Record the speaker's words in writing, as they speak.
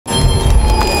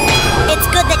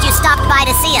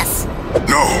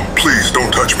No, please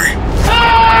don't touch me.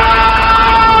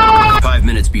 5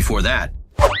 minutes before that.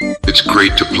 It's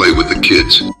great to play with the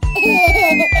kids.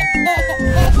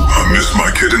 I miss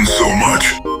my kittens so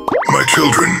much. My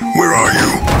children, where are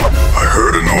you? I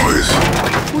heard a noise.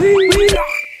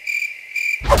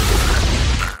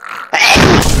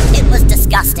 It was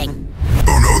disgusting.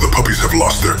 Oh no, the puppies have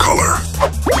lost their color.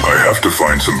 I have to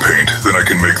find some paint, then I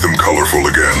can make them colorful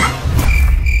again.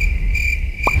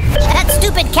 That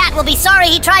stupid cat will be sorry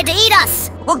he tried to eat us.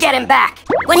 We'll get him back.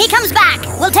 When he comes back,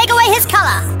 we'll take away his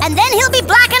color, and then he'll be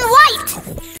black and white.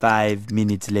 5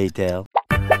 minutes later.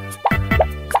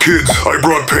 Kids, I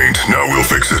brought paint. Now we'll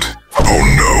fix it. Oh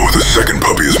no, the second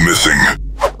puppy is missing.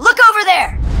 Look over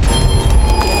there.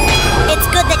 It's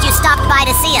good that you stopped by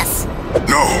to see us.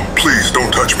 No, please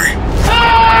don't touch me.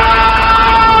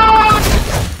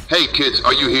 Hey kids,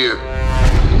 are you here?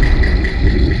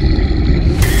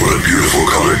 What a beautiful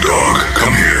colored dog.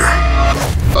 Come here.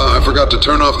 I forgot to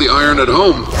turn off the iron at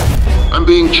home. I'm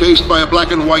being chased by a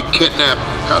black and white CatNap.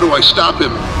 How do I stop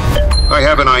him? I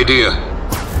have an idea.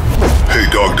 Hey,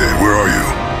 DogDay, where are you?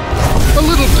 A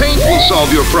little paint will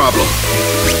solve your problem.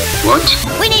 What?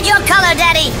 We need your color,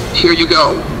 Daddy. Here you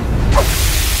go.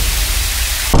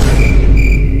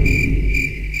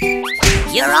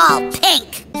 You're all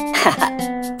pink.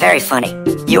 Very funny.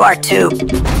 You are too.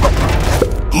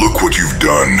 Look what you've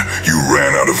done. You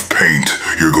ran out of paint.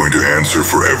 You're going to answer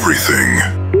for everything.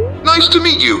 Nice to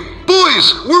meet you.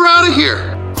 Boys, we're out of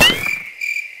here.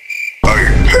 I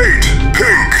hate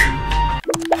pink.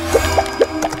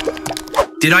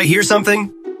 Did I hear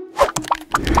something?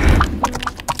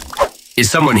 Is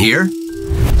someone here?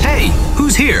 Hey,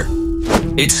 who's here?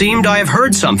 It seemed I have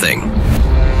heard something.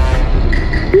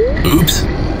 Oops.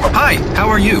 Hi, how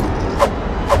are you?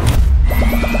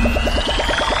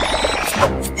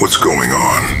 What's going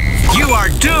on? You are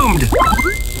doomed!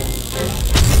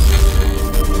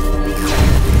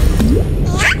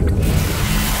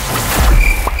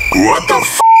 What the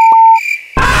f?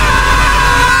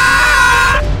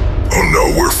 Oh no,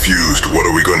 we're fused. What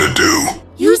are we going to do?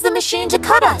 Use the machine to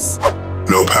cut us.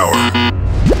 No power.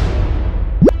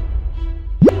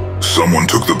 Someone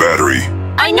took the battery.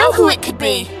 I know who it could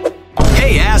be.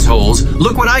 Hey, assholes,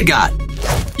 look what I got.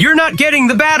 You're not getting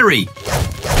the battery.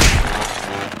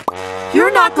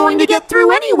 You're not going to get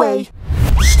through anyway.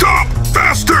 Stop,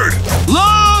 bastard!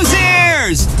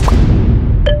 Losers!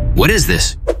 What is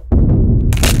this?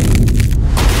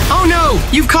 Oh no,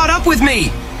 you've caught up with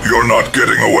me. You're not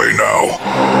getting away now.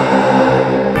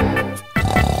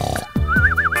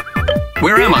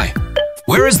 Where am I?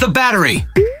 Where is the battery?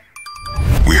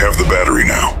 We have the battery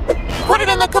now. Put it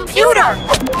in the computer.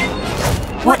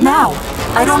 What now?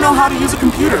 I don't know how to use a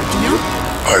computer, do you?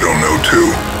 I don't know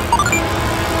too.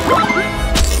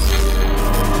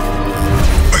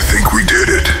 I think we did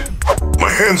it. My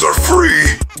hands are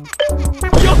free.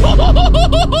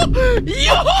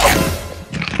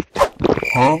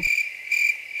 Huh?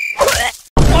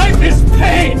 Life is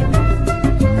pain!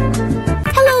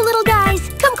 Hello, little guys.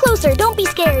 Come closer, don't be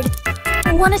scared.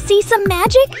 Want to see some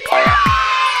magic?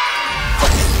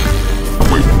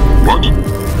 Wait, what?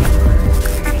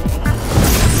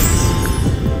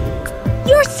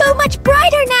 You're so much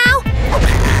brighter now!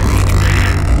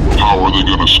 How are they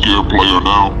gonna scare player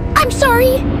now? I'm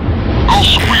sorry. I'll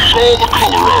squeeze all the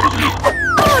color out of you.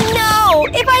 Oh no!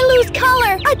 If I lose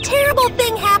color, a terrible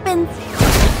thing happens.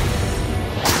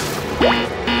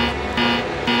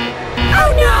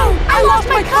 Oh no! I lost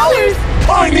my colors!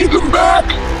 I need them back!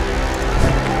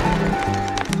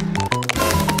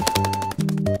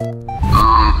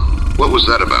 What was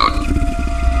that about?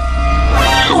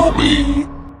 Help me.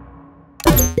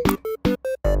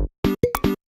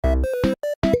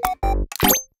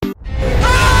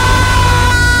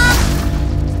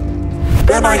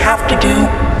 Then I have to do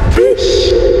this.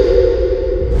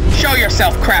 Show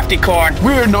yourself, crafty corn.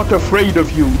 We're not afraid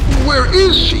of you. Where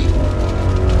is she?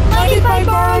 Mind if I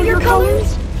borrow your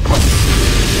colors?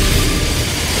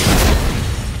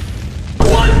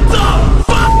 What the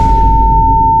fuck?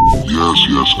 Yes,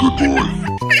 yes, good boy.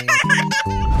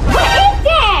 What is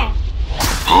that?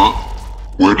 Huh?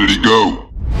 Where did he go?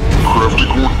 Crafty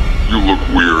corn, you look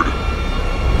weird.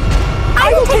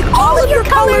 I will take all of your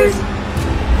colors!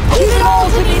 Give it all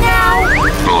to me now!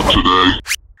 Not today.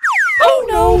 Oh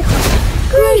no!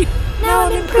 Great! Now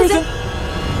I'm in prison.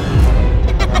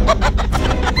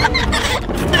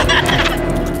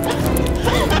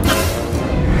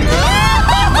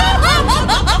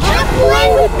 Play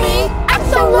with me! I'm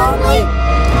so lonely!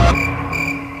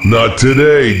 Not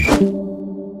today.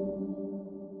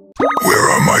 Where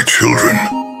are my children?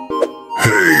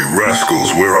 Hey,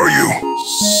 rascals, where are you?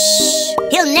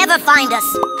 He'll never find us.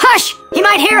 Hush! He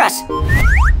might hear us!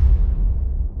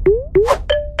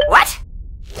 What?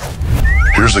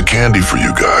 Here's a candy for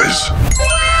you guys.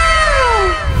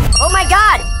 Oh my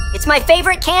god! It's my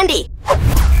favorite candy!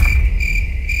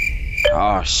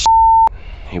 Oh,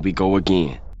 here we go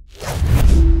again.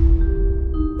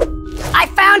 I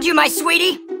found you, my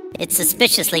sweetie! It's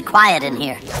suspiciously quiet in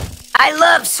here. I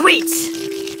love sweets!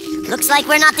 Looks like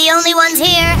we're not the only ones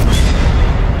here.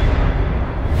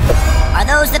 Are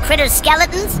those the critters'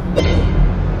 skeletons?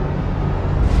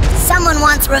 Someone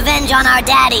wants revenge on our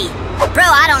daddy. Bro,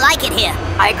 I don't like it here.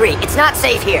 I agree, it's not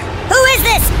safe here. Who is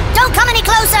this? Don't come any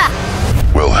closer!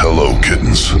 Well, hello,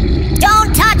 kittens.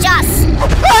 Don't touch us!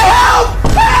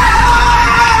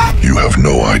 You have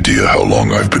no idea how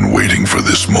long I've been waiting for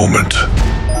this moment.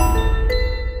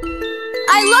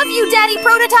 I love you, Daddy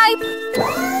Prototype!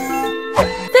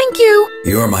 Thank you!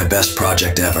 You're my best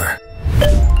project ever.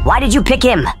 Why did you pick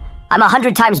him? I'm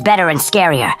 100 times better and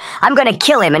scarier. I'm gonna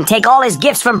kill him and take all his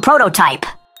gifts from Prototype.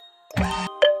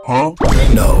 Huh?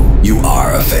 No, you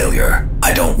are a failure.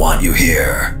 I don't want you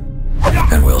here.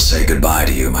 And we'll say goodbye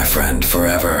to you, my friend,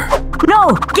 forever.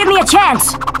 No! Give me a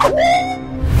chance!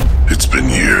 It's been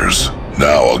years.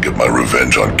 Now I'll get my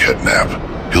revenge on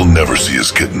CatNap. He'll never see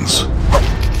his kittens.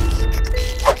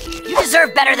 You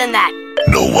deserve better than that.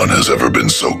 No one has ever been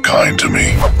so kind to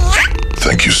me.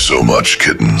 Thank you so much,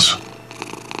 kittens.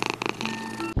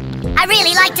 I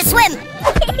really like to swim.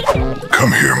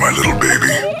 Come here, my little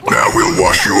baby. Now we'll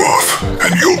wash you off,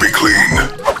 and you'll be clean.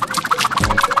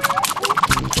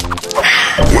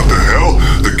 What the hell?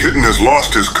 The kitten has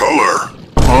lost his color.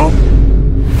 Huh?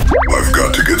 I've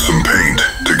got to get some paint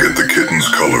to get the kitten's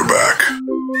color back.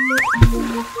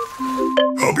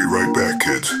 I'll be right back,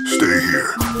 kids. Stay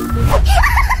here.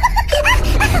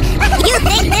 You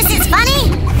think this is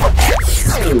funny?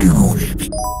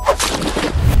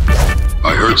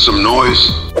 I heard some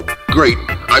noise. Great,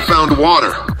 I found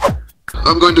water.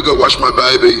 I'm going to go wash my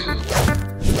baby.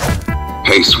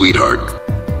 Hey, sweetheart.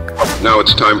 Now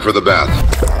it's time for the bath.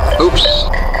 Oops.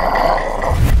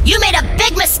 You made a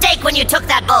big mistake when you took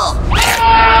that bowl.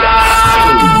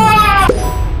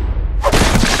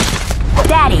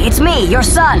 Daddy, it's me, your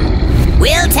son.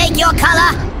 We'll take your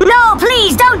color. No,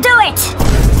 please, don't do it!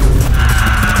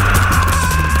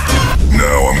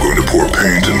 Now I'm going to pour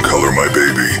paint and color my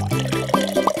baby.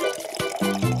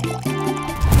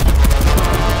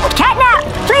 CatNap,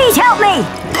 please help me!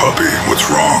 Poppy, what's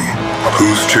wrong?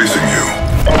 Who's chasing you?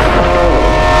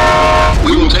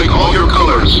 We will take all your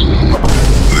colors.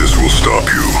 This will stop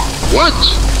you. What?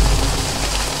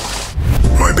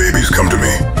 My baby's come to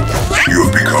me. You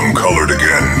have become colored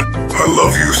again. I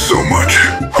love you so much.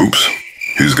 Oops,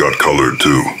 he's got colored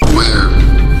too. Where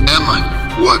am I?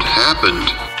 What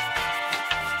happened?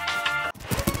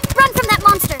 Run from that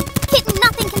monster! Kitten,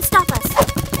 nothing can stop us.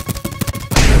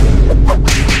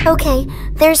 Okay,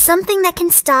 there's something that can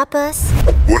stop us.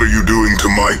 What are you doing to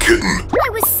my kitten? I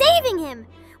was saving him!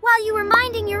 While you were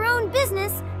minding your own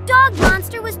business, Dog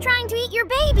Monster was trying to eat your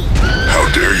baby. How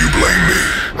dare you blame me?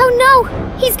 Oh no!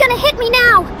 He's gonna hit me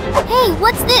now! Hey,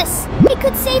 what's this? It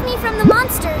could save me from the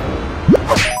monster.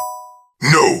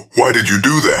 No, why did you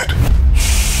do that?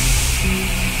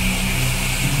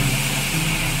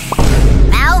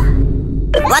 Now?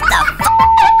 What the f?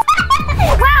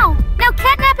 Wow! Now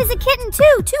CatNap is a kitten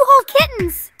too! 2 whole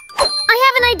kittens! I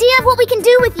have an idea of what we can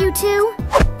do with you two.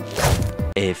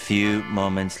 A few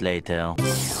moments later.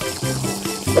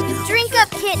 Drink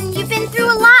up, kitten. You've been through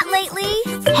a lot lately.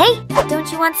 Hey, don't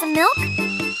you want some milk?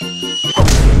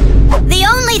 The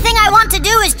only thing I want to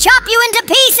do is chop you into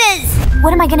pieces!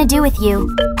 What am I gonna do with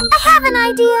you? I have an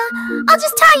idea. I'll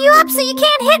just tie you up so you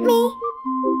can't hit me.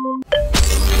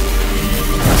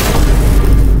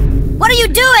 What are you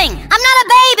doing? I'm not a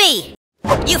baby!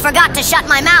 You forgot to shut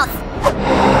my mouth.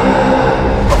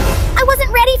 I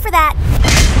wasn't ready for that.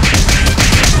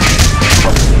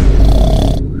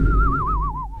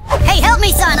 Hey, help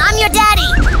me, son. I'm your daddy.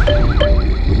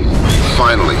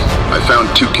 Finally, I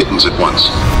found 2 kittens at once.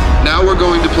 Now we're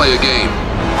going to play a game.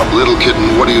 Little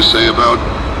kitten, what do you say about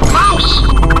mouse?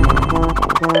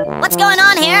 What's going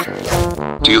on here?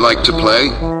 Do you like to play?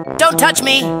 Don't touch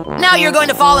me. Now you're going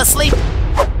to fall asleep.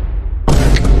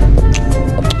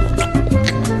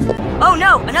 Oh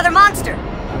no, another monster!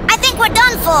 I think we're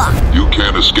done for. You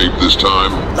can't escape this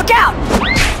time. Look out!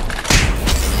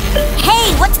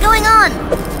 Hey, what's going on?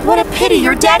 What a pity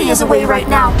your daddy is away right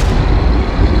now.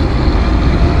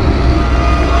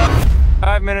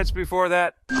 5 minutes before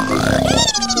that.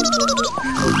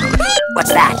 What's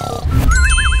that?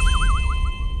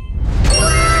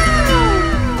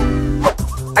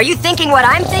 Are you thinking what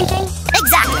I'm thinking?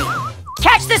 Exactly.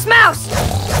 Catch this mouse!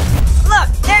 Look,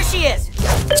 there she is.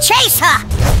 Chase her!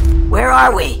 Where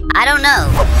are we? I don't know.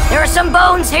 There are some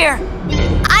bones here.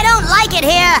 I don't like it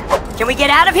here. Can we get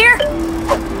out of here?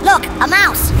 Look, a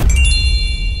mouse.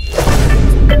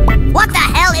 What the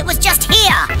hell? It was just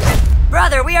here.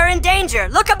 Brother, we are in danger.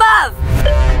 Look above.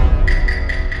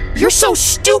 You're so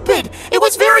stupid. It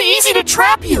was very easy to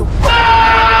trap you.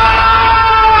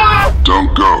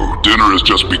 Don't go. Dinner has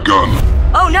just begun.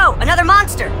 Oh no, another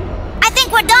monster. I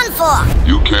think we're done for.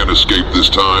 You can't escape this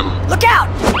time. Look out!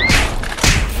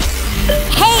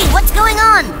 Hey, what's going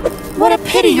on? What a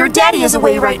pity your daddy is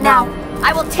away right now.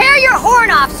 I will tear your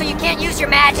horn off so you can't use your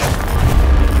magic.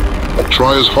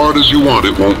 Try as hard as you want,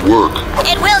 it won't work.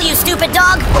 It will, you stupid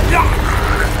dog.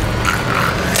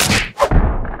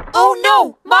 Oh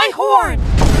no, my horn!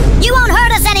 You won't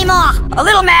hurt us anymore. A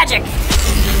little magic.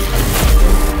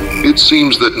 It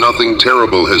seems that nothing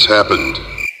terrible has happened.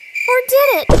 Or did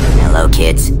it? Hello,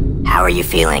 kids. How are you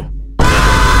feeling?